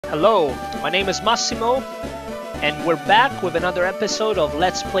Hello, my name is Massimo, and we're back with another episode of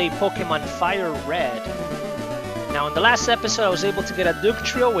Let's Play Pokemon FireRed. Now, in the last episode, I was able to get a Duke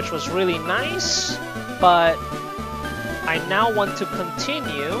Trio, which was really nice, but I now want to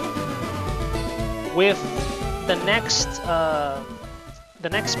continue with the next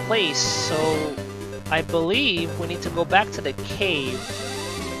place. So, I believe we need to go back to the cave.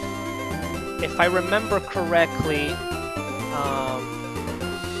 If I remember correctly,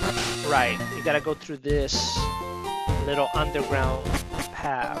 right, you gotta go through this little underground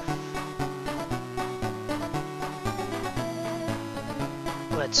path.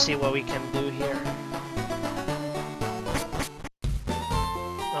 Let's see what we can do here.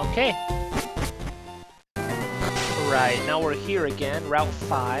 Okay. Right, now we're here again, Route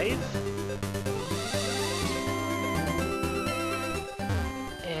 5.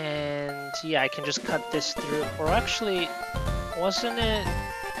 And yeah, I can just cut this through. Or actually, wasn't it?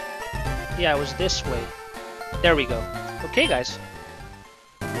 Yeah, it was this way. There we go. Okay, guys.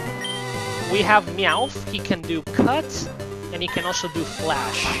 We have Meowth. He can do cut, and he can also do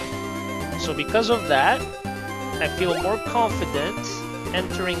flash. So because of that, I feel more confident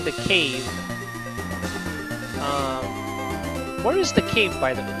entering the cave. Where is the cave,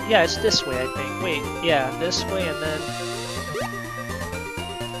 by the way? Yeah, it's this way, I think. Wait, yeah, this way, and then...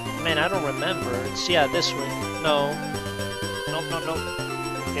 Man, I don't remember. It's, yeah, this way. No. Nope, nope, nope.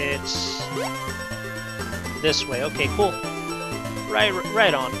 It's this way. Okay, cool.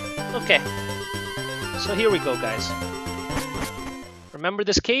 Right on. Okay. So here we go, guys. Remember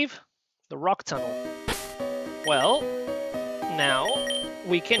this cave? The rock tunnel. Well, now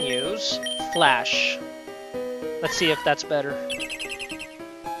we can use Flash. Let's see if that's better.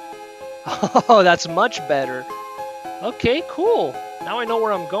 Oh, that's much better. Okay, cool. Now I know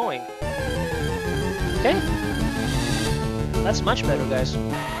where I'm going. Okay. That's much better, guys.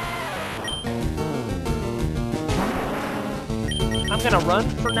 I'm gonna run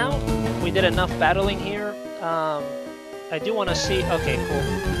for now. We did enough battling here. I do want to see... Okay, cool.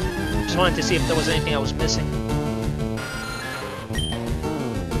 Just wanted to see if there was anything I was missing.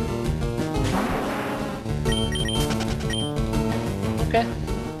 Okay.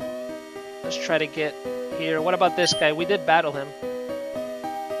 Let's try to get here. What about this guy? We did battle him.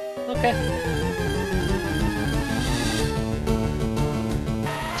 Okay.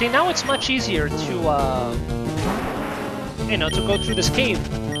 See, now it's much easier to, you know, to go through this cave.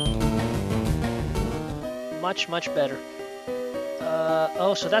 Much better.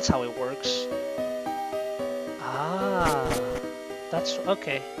 Oh, so that's how it works. Ah, that's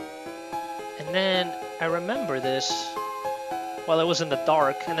okay. And then I remember this. Well, it was in the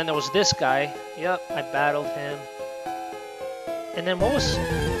dark, and then there was this guy. Yep, I battled him. And then what was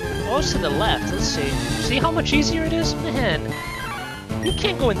to the left? Let's see. See how much easier it is, man. You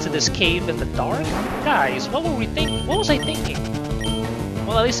can't go into this cave in the dark, guys. What were we thinking? What was I thinking?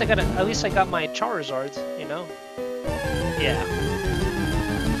 Well, at least I got my Charizard, you know. Yeah.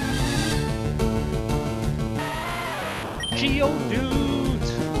 Geodude.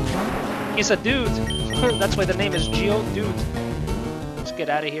 He's a dude. That's why the name is Geodude. Let's get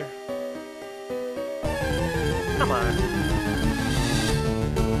out of here. Come on.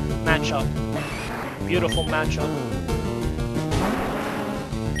 Matchup. Beautiful matchup.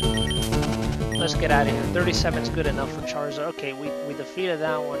 Let's get out of here. 37 is good enough for Charizard. Okay, we defeated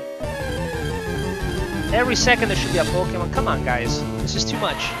that one. Every second there should be a Pokemon. Come on, guys. This is too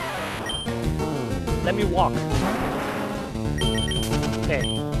much. Let me walk. Okay.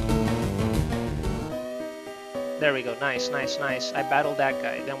 There we go. Nice. I battled that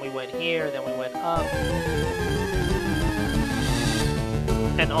guy. Then we went here. Then we went up.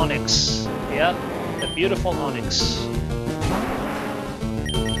 And Onyx. Yep. The beautiful Onyx.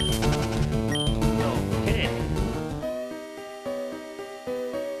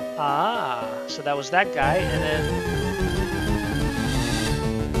 Ah, so that was that guy, and then...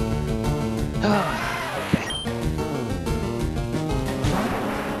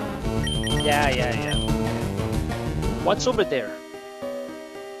 Okay. Yeah. What's over there?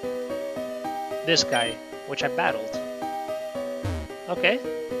 This guy, which I battled. Okay.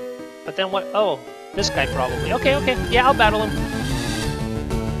 But then what? Oh, this guy probably. Okay. Yeah, I'll battle him.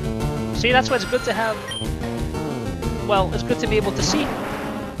 See, that's why it's good to have... Well, it's good to be able to see.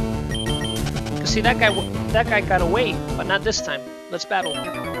 See, that guy got away, but not this time. Let's battle.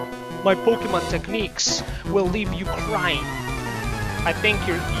 My Pokemon techniques will leave you crying. I think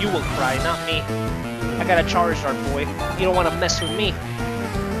you will cry, not me. I got a Charizard, boy. You don't want to mess with me.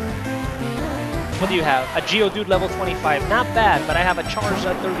 What do you have? A Geodude level 25. Not bad, but I have a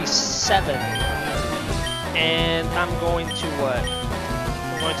Charizard 37. And I'm going to what?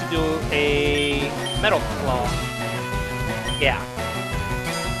 going to do a Metal Claw. Yeah.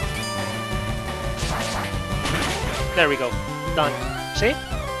 There we go. Done. See?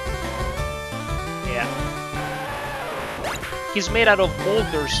 Yeah. He's made out of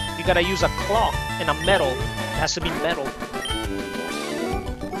boulders. You gotta use a claw and a metal. It has to be metal.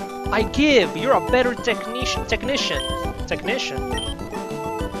 I give! You're a better technician. Technician?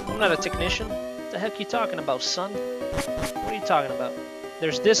 I'm not a technician. What the heck are you talking about, son? What are you talking about?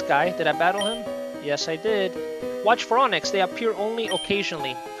 There's this guy. Did I battle him? Yes, I did. Watch for Onyx. They appear only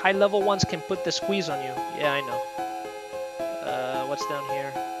occasionally. High level ones can put the squeeze on you. Yeah, I know. What's down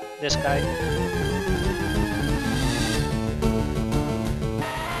here? This guy.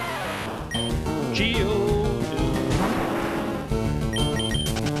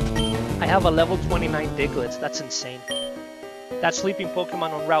 I have a level 29 Diglett. That's insane. That sleeping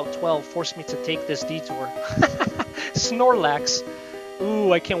Pokemon on Route 12 forced me to take this detour. Snorlax.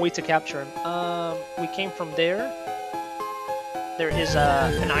 Ooh, I can't wait to capture him. We came from there. There is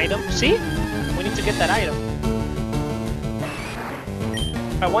an item. See? We need to get that item.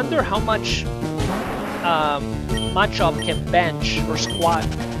 I wonder how much Machop can bench or squat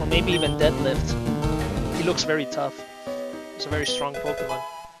or maybe even deadlift. He looks very tough. He's a very strong Pokemon.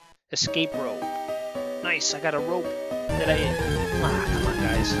 Escape rope. Nice, I got a rope. Did I... Ah, come on,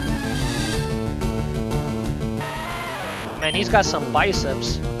 guys. Man, he's got some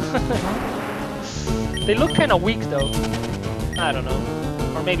biceps. They look kind of weak, though. I don't know.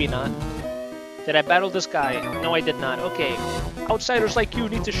 Or maybe not. Did I battle this guy? No, I did not. Okay. Outsiders like you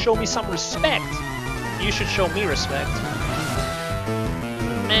need to show me some respect. You should show me respect.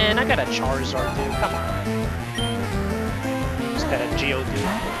 Man, I got a Charizard, dude. Come on. Just got a Geodude.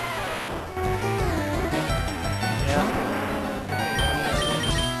 Yeah.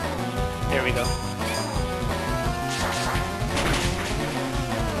 There we go.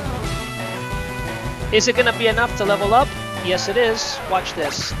 Is it gonna be enough to level up? Yes, it is. Watch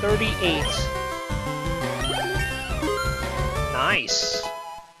this. 38. Nice.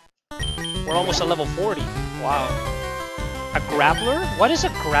 We're almost at level 40. Wow. A Grappler? What is a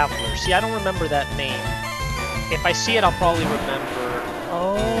Grappler? See, I don't remember that name. If I see it, I'll probably remember.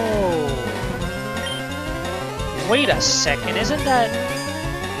 Oh. Wait a second. Isn't that...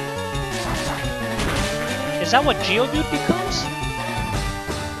 Is that what Geodude becomes?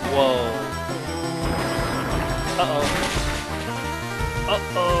 Whoa. Uh-oh.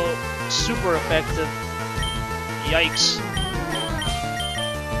 Uh-oh. Super effective. Yikes.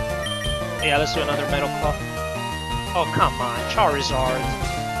 Yeah, let's do another Metal Claw. Oh, come on. Charizard.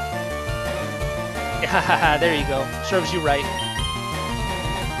 Yeah, there you go. Serves you right.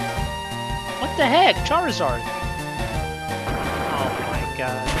 What the heck? Charizard. Oh my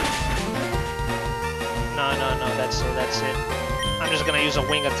god. No, no, no. That's it. That's it. I'm just gonna use a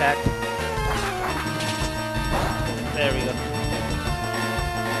wing attack. There we go.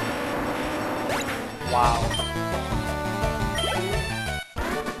 Wow.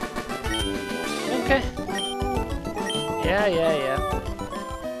 Okay. Yeah, yeah, yeah.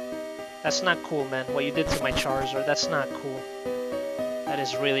 That's not cool, man. What you did to my Charizard, that's not cool. That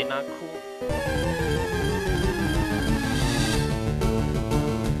is really not cool.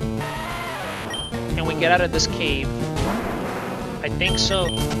 Can we get out of this cave? I think so.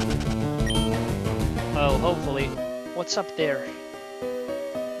 Oh, hopefully. What's up there?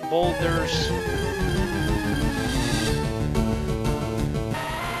 Boulders.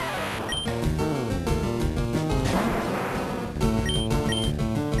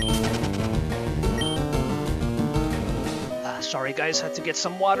 Sorry guys, had to get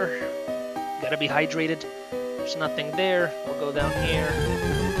some water. Gotta be hydrated. There's nothing there. We'll go down here.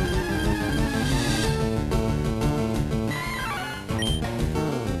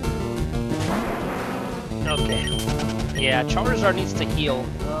 Okay. Yeah, Charizard needs to heal.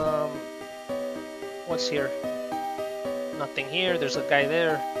 What's here? Nothing here. There's a guy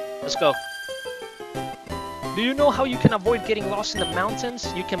there. Let's go. Do you know how you can avoid getting lost in the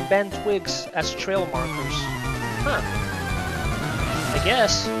mountains? You can bend twigs as trail markers. Huh. I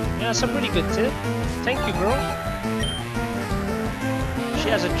guess. Yeah, that's a pretty good tip. Thank you, girl. She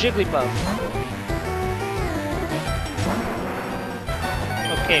has a Jigglypuff.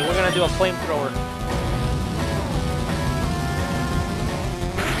 Okay, we're gonna do a flamethrower.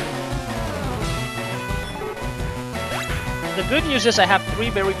 The good news is I have 3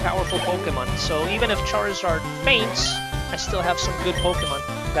 very powerful Pokemon, so even if Charizard faints, I still have some good Pokemon.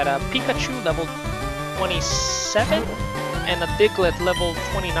 Got a Pikachu level 27? And a Diglett level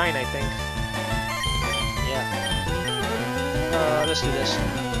 29, I think. Yeah. Let's do this.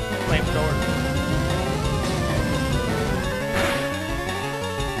 Flamethrower.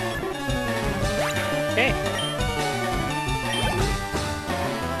 Okay.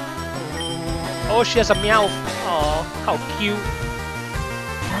 Oh, she has a meow. Oh, how cute.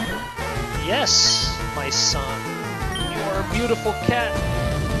 Yes, my son. You are a beautiful cat.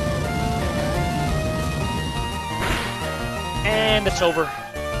 And it's over.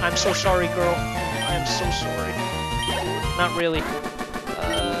 I'm so sorry, girl. I'm so sorry. Not really.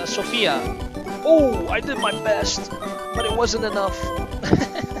 Sophia. Oh, I did my best, but it wasn't enough.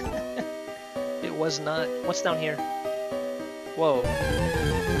 It was not. What's down here? Whoa.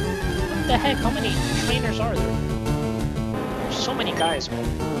 What the heck? How many trainers are there? There's so many guys, man.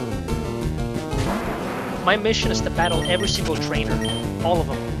 My mission is to battle every single trainer. All of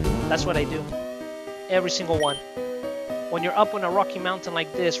them. That's what I do. Every single one. When you're up on a rocky mountain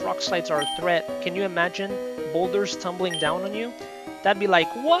like this, rock slides are a threat. Can you imagine boulders tumbling down on you? That'd be like,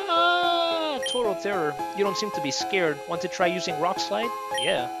 what? Total terror. You don't seem to be scared. Want to try using rock slide?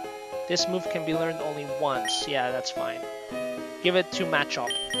 Yeah. This move can be learned only once. Yeah, that's fine. Give it to Machop.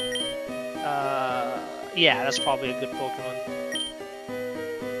 Yeah, that's probably a good Pokemon.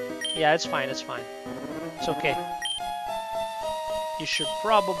 Yeah, it's fine, it's fine. It's okay. You should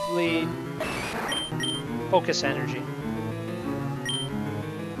probably focus energy.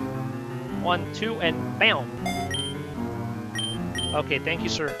 1, 2, and bam! Okay, thank you,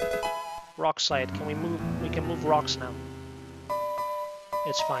 sir. Rock slide. Can we move? We can move rocks now.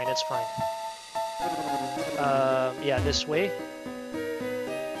 It's fine, it's fine. Yeah, this way.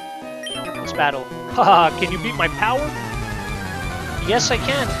 Let's battle. Haha, can you beat my power? Yes, I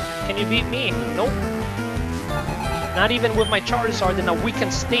can. Can you beat me? Nope. Not even with my Charizard in a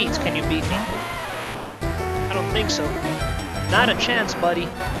weakened state can you beat me. I don't think so. Not a chance, buddy.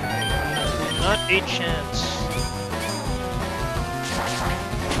 Not a chance.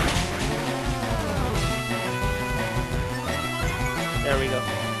 There we go.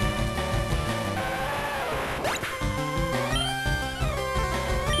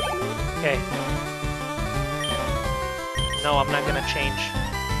 Okay. No, I'm not gonna change.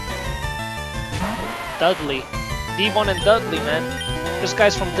 Dudley. Devon and Dudley, man. This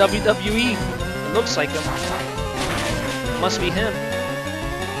guy's from WWE. It looks like him. It must be him.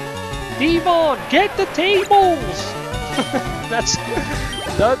 Devon, get the tables! That's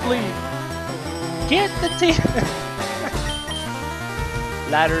Dudley. Get the table.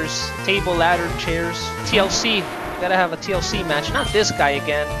 Ladders, table, ladder, chairs. TLC. Gotta have a TLC match. Not this guy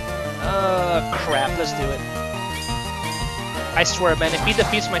again. Crap. Let's do it. I swear, man, if he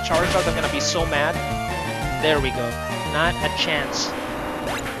defeats my Charizard, I'm gonna be so mad. There we go. Not a chance.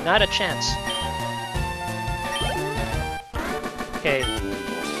 Not a chance. Okay.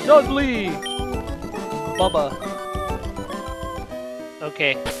 Dudley! Bubba.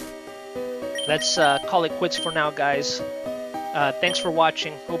 Okay. Let's call it quits for now, guys. Thanks for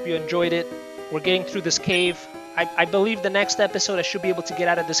watching. Hope you enjoyed it. We're getting through this cave. I believe the next episode I should be able to get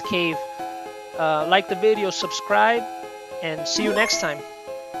out of this cave. Like the video, subscribe, and see you next time.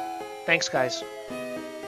 Thanks, guys.